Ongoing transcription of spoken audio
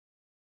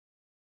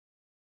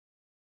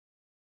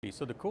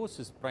So the course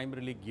is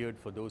primarily geared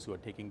for those who are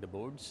taking the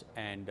boards,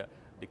 and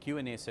the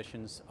Q&A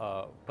sessions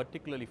are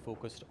particularly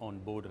focused on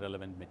board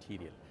relevant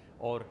material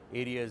or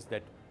areas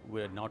that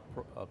were not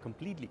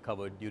completely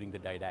covered during the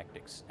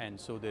didactics. And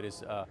so there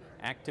is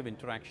active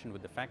interaction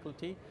with the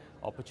faculty,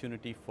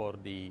 opportunity for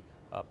the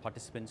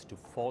participants to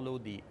follow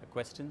the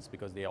questions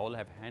because they all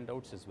have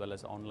handouts as well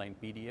as online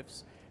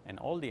PDFs, and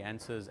all the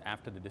answers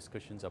after the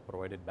discussions are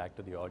provided back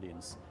to the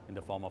audience in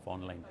the form of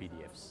online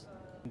PDFs.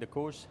 The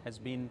course has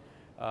been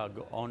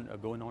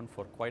going on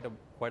for quite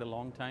a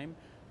long time.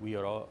 We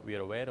are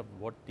aware of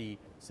what the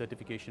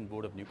Certification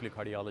Board of Nuclear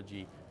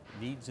Cardiology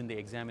needs in the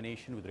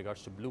examination with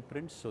regards to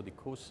blueprints. So the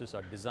courses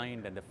are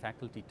designed and the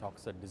faculty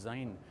talks are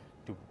designed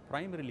to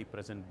primarily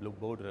present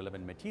board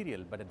relevant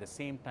material, but at the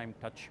same time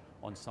touch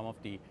on some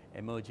of the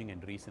emerging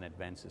and recent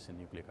advances in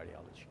nuclear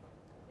cardiology.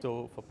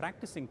 So for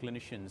practicing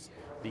clinicians,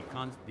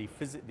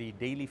 the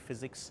daily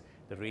physics,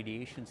 the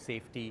radiation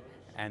safety,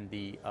 and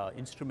the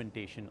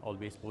instrumentation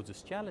always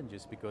poses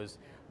challenges because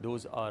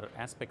those are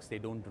aspects they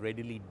don't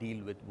readily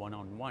deal with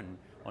one-on-one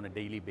on a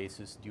daily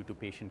basis due to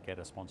patient care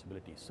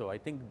responsibilities. So I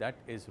think that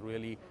is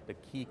really the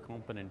key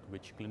component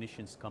which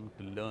clinicians come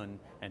to learn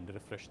and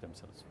refresh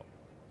themselves for.